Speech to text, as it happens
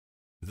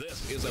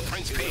This is a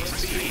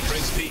PrincepTV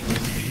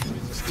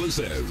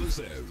exclusive.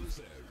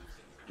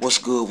 What's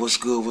good? What's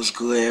good? What's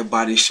good,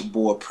 everybody? It's your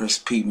boy Prince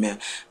P, man.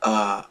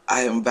 I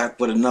am back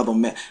with another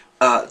man.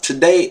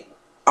 Today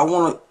I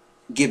want to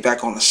get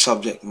back on the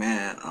subject,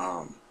 man.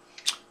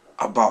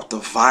 About the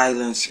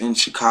violence in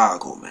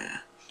Chicago,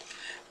 man.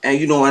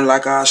 And and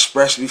like I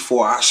expressed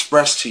before, I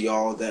expressed to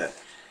y'all that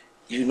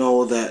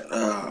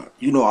I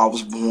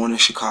was born in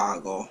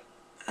Chicago,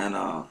 and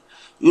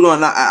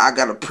and I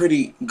got a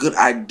pretty good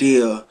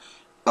idea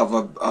of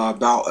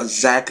about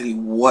exactly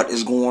what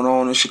is going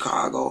on in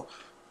Chicago.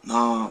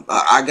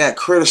 I got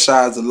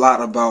criticized a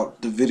lot about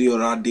the video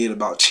that I did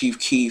about Chief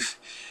Keef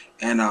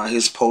and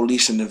his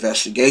police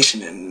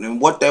investigation,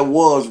 and what that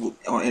was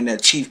in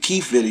that Chief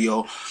Keef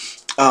video.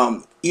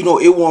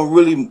 It wasn't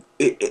really,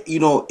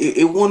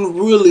 it wasn't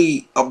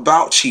really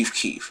about Chief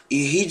Keef.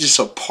 He just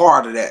a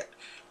part of that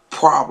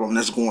problem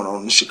that's going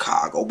on in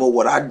Chicago. But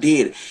what I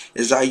did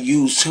is I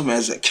used him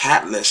as a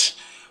catalyst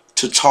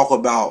to talk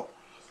about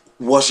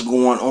what's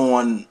going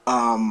on,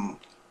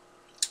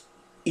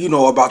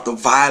 about the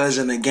violence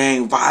and the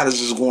gang violence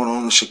that's going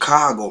on in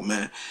Chicago,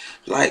 man.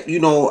 Like,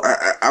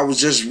 I was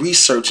just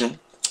researching.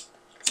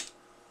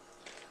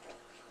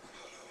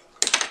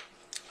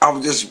 I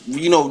was just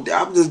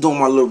doing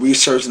my little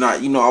research, and I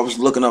was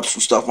looking up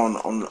some stuff on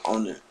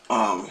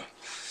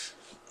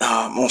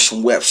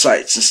some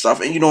websites and stuff,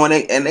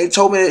 and they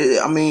told me,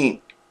 I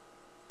mean,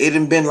 it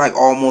had been like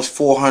almost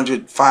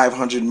 400,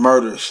 500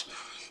 murders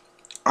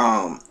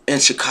in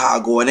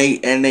Chicago, and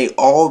they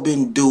all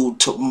been due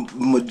to,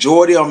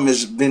 majority of them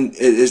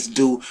is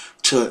due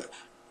to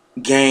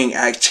gang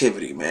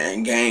activity,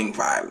 man, gang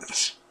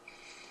violence.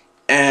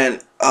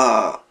 And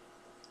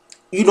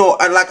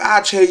and like,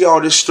 I'll tell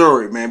y'all this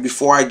story, man,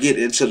 before I get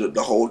into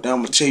the whole thing. I'm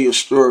gonna tell you a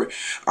story.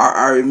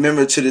 I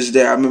remember to this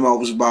day, I remember I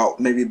was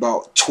maybe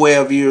about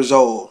 12 years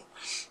old,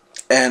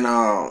 and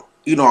I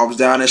was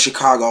down in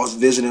Chicago. I was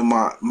visiting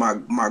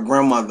my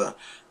grandmother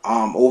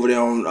over there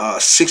on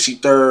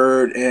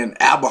 63rd and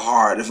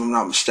Aberhard, if I'm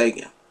not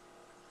mistaken,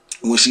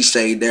 when she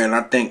stayed there. And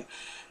I think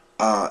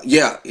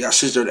yeah,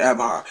 63rd and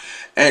Aberhard.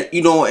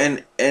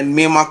 And and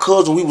me and my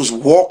cousin, we was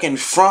walking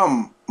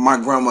from my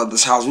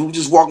grandmother's house. We were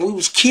just walking. We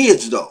was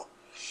kids though,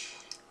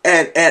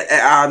 and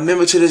I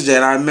remember to this day.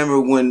 And I remember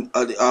when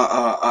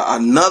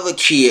another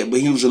kid, but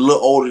he was a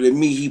little older than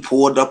me, he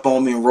pulled up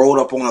on me and rode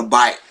up on a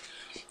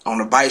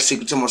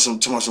bicycle, to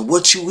myself,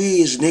 "What you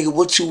is, nigga?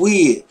 What you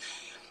is?"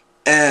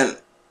 And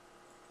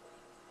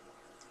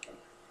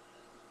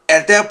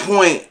at that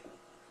point,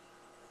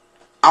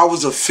 I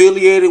was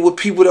affiliated with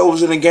people that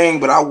was in the gang,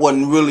 but I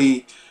wasn't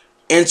really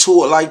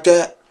into it like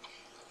that.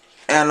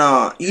 And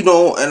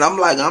and I'm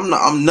like,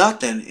 I'm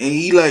nothing. And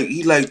he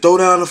like throw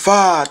down the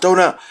fire, throw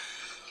down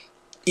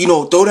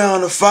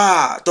the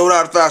fire, throw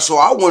down the fire. So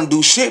I wouldn't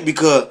do shit,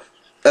 because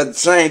at the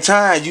same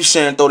time you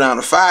saying throw down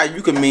the fire,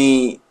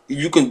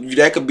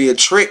 that could be a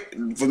trick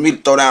for me to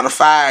throw down the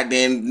fire.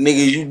 Then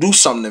nigga, you do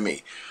something to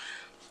me.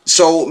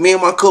 So me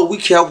and my cousin, we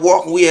kept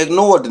walking. We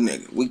ignored the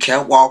nigga. We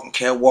kept walking,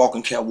 kept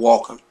walking, kept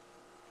walking.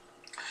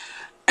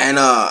 And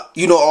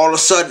all of a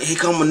sudden, here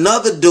come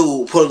another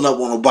dude pulling up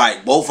on a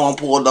bike. Both of them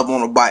pulled up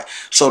on a bike.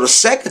 So the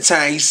second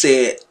time he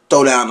said,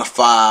 throw down the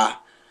fire,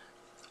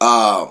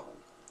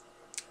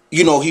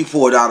 he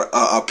pulled out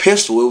a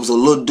pistol. It was a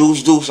little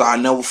deuce. I'll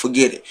never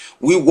forget it.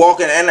 We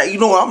walking, and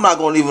I'm not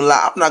gonna even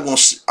lie. I'm not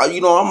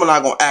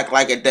gonna act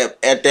like at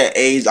that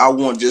age I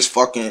wasn't just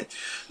fucking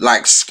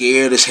like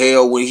scared as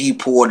hell when he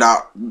pulled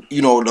out,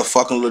 the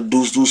fucking little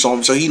deuce on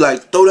him. So he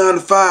like, throw down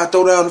the fire,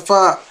 throw down the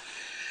fire.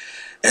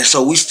 And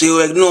so we still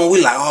ignoring. We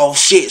like, oh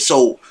shit.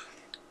 So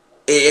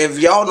if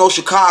y'all know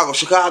Chicago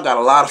got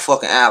a lot of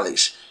fucking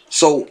alleys.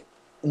 So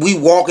we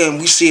walk in,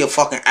 we see a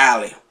fucking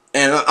alley,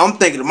 and I'm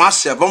thinking to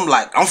myself, I'm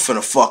like, I'm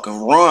finna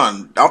fucking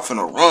run. I'm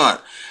finna run.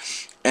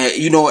 And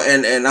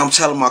and I'm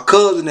telling my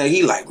cousin that.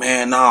 He like,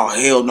 man, no,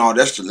 hell no.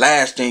 That's the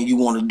last thing you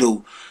want to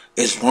do,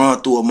 is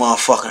run through a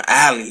motherfucking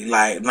alley.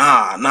 Like,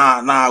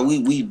 nah.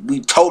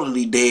 We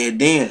totally dead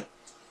then.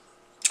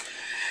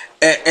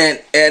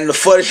 And the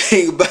funny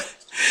thing about it,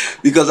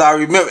 because I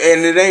remember,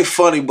 and it ain't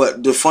funny,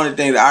 but the funny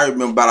thing that I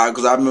remember about it,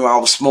 because I remember I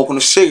was smoking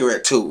a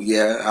cigarette too.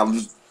 Yeah, I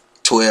was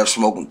 12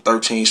 smoking,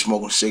 13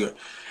 smoking a cigarette.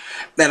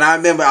 Then I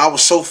remember I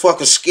was so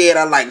fucking scared,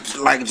 I like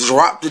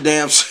dropped the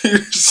damn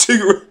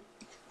cigarette.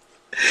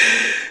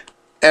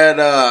 And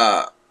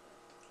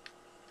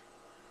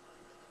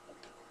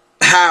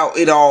how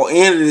it all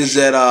ended is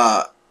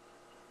that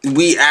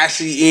we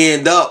actually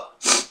end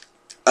up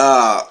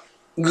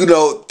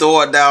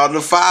throwing down the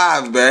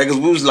five, man, because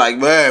we was like,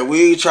 man,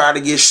 we ain't trying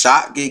to get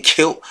shot, get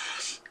killed,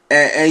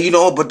 and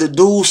but the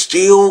dude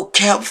still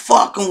kept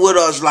fucking with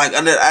us, like,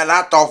 and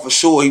I thought for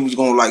sure he was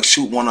gonna like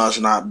shoot one of us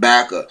in our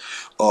back or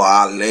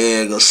our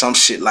leg or some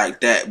shit like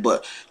that,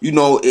 but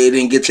it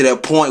didn't get to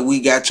that point. We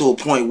got to a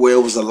point where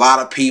it was a lot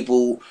of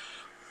people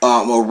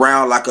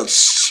around, like a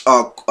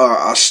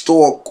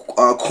store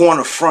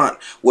corner front,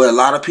 where a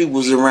lot of people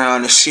was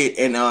around and shit,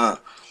 and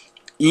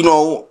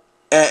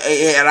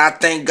And I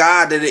thank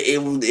God that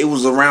it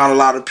was around a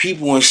lot of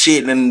people and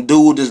shit, and the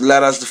dude just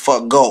let us the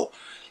fuck go,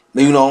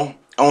 you know,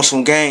 on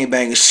some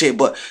gangbanging shit.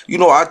 But you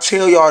know, I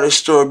tell y'all this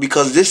story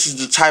because this is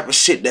the type of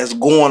shit that's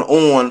going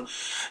on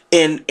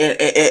in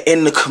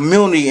the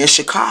community in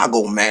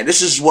Chicago, man.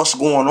 This is what's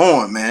going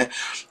on, man.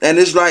 And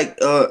it's like,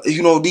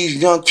 you know, these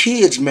young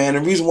kids, man. The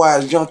reason why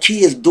young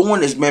kids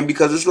doing this, man,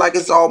 because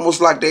it's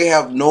almost like they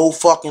have no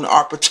fucking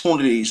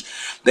opportunities.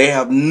 They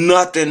have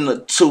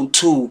nothing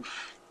to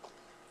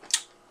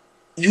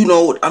you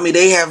know, I mean,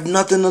 they have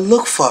nothing to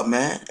look for,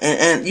 man.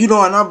 And you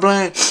know, and I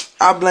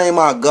blame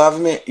our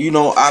government. You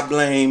know, I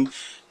blame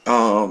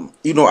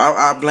you know,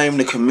 I blame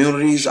the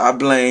communities. I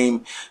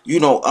blame, you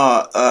know,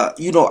 I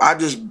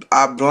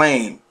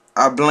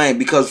blame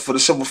because for the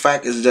simple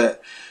fact is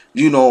that,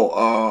 you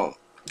know,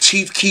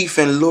 Chief Keef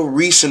and Lil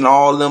Reese and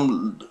all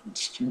them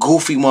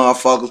goofy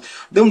motherfuckers,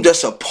 them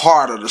just a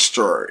part of the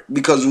story.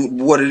 Because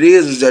what it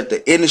is that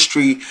the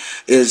industry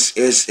is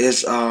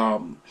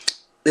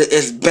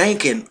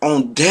banking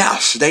on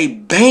deaths. They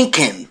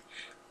banking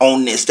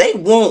on this. They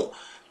want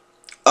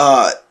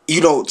you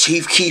know,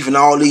 Chief Keef and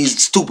all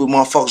these stupid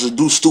motherfuckers to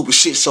do stupid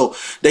shit so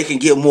they can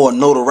get more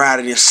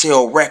notoriety and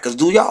sell records.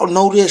 Do y'all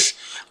know this?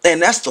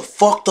 And that's the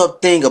fucked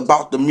up thing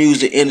about the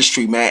music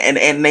industry, man.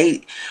 And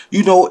they,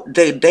 you know,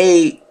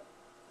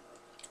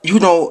 you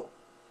know,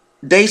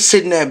 they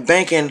sitting there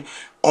banking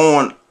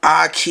on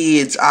our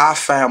kids, our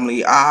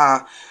family,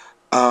 our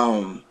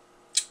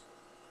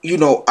you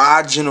know,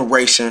 our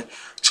generation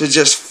to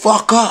just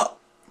fuck up.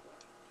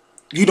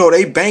 You know,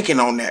 they banking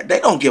on that. They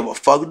don't give a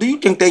fuck. Do you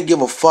think they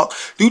give a fuck?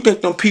 Do you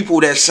think them people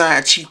that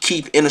sign Chief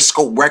Keef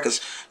Interscope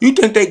Records, you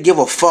think they give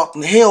a fuck?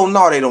 Hell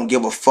no, they don't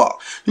give a fuck.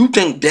 You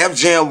think Def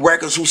Jam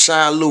Records, who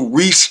signed Lil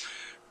Reese,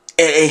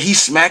 and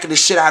he's smacking the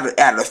shit out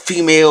of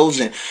females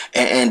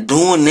and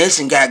doing this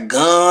and got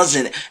guns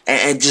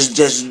and just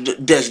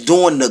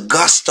doing the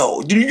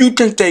gusto. Do you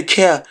think they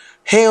care?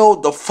 Hell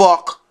the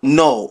fuck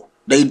no.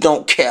 They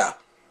don't care.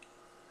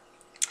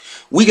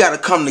 We gotta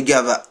come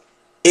together.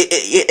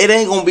 It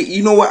ain't gonna be,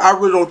 you know what, I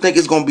really don't think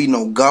it's gonna be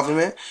no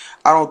government.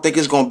 I don't think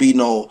it's gonna be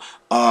no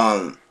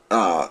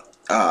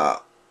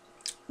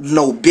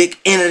no big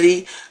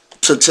entity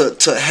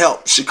to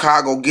help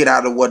Chicago get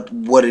out of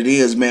what it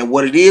is, man.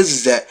 What it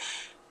is that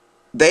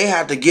they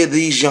have to give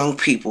these young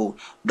people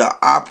the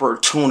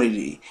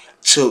opportunity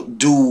to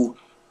do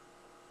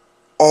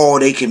all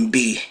they can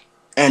be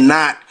and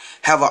not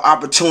have an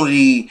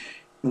opportunity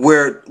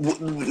where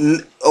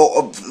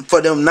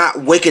for them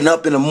not waking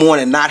up in the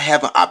morning, not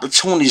having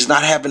opportunities,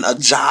 not having a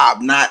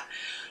job, not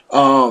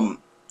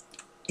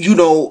you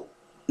know,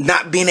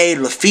 not being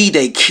able to feed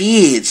their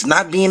kids,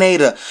 not being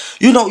able to,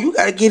 you know, you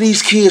gotta give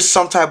these kids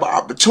some type of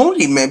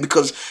opportunity, man,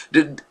 because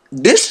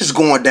this is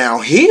going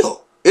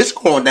downhill. It's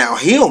going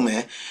downhill,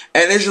 man.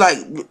 And it's like,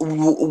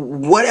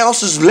 what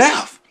else is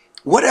left?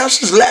 What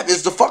else is left?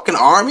 Is the fucking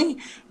army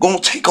gonna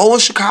take over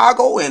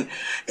Chicago and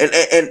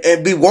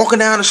be walking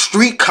down the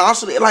street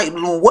constantly? Like,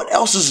 what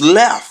else is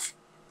left?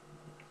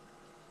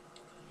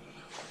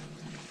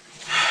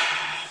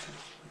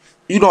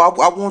 You know,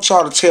 I want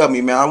y'all to tell me,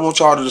 man. I want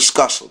y'all to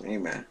discuss with me,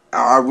 man.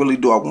 I really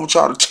do. I want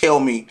y'all to tell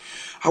me.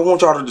 I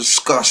want y'all to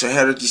discuss and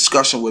have a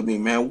discussion with me,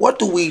 man. What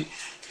do we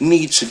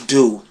need to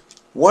do?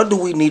 What do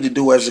we need to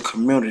do as a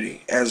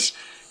community, as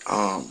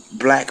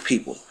black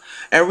people?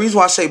 And the reason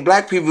why I say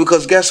black people,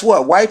 because guess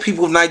what? White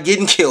people are not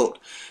getting killed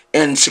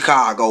in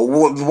Chicago.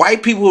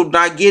 White people are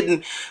not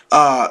getting,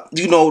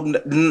 you know,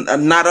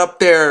 not up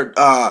there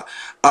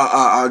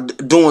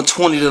doing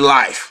 20 to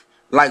life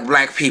like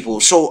black people.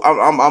 So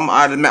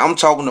I'm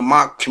talking to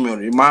my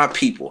community, my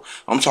people.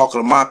 I'm talking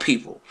to my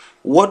people.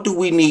 What do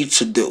we need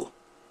to do?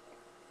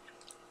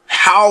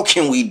 How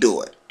can we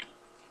do it?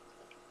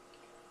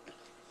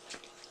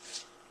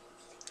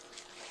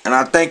 And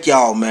I thank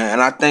y'all, man.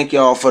 And I thank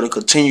y'all for the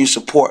continued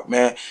support,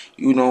 man.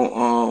 You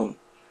know,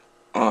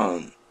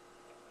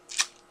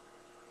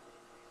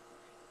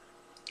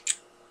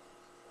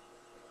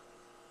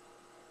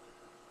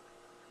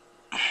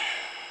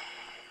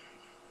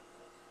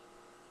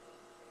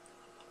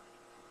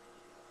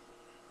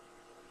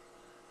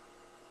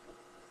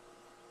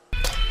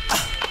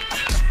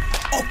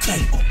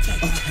 Okay.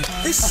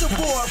 It's your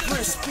boy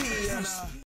Prince P.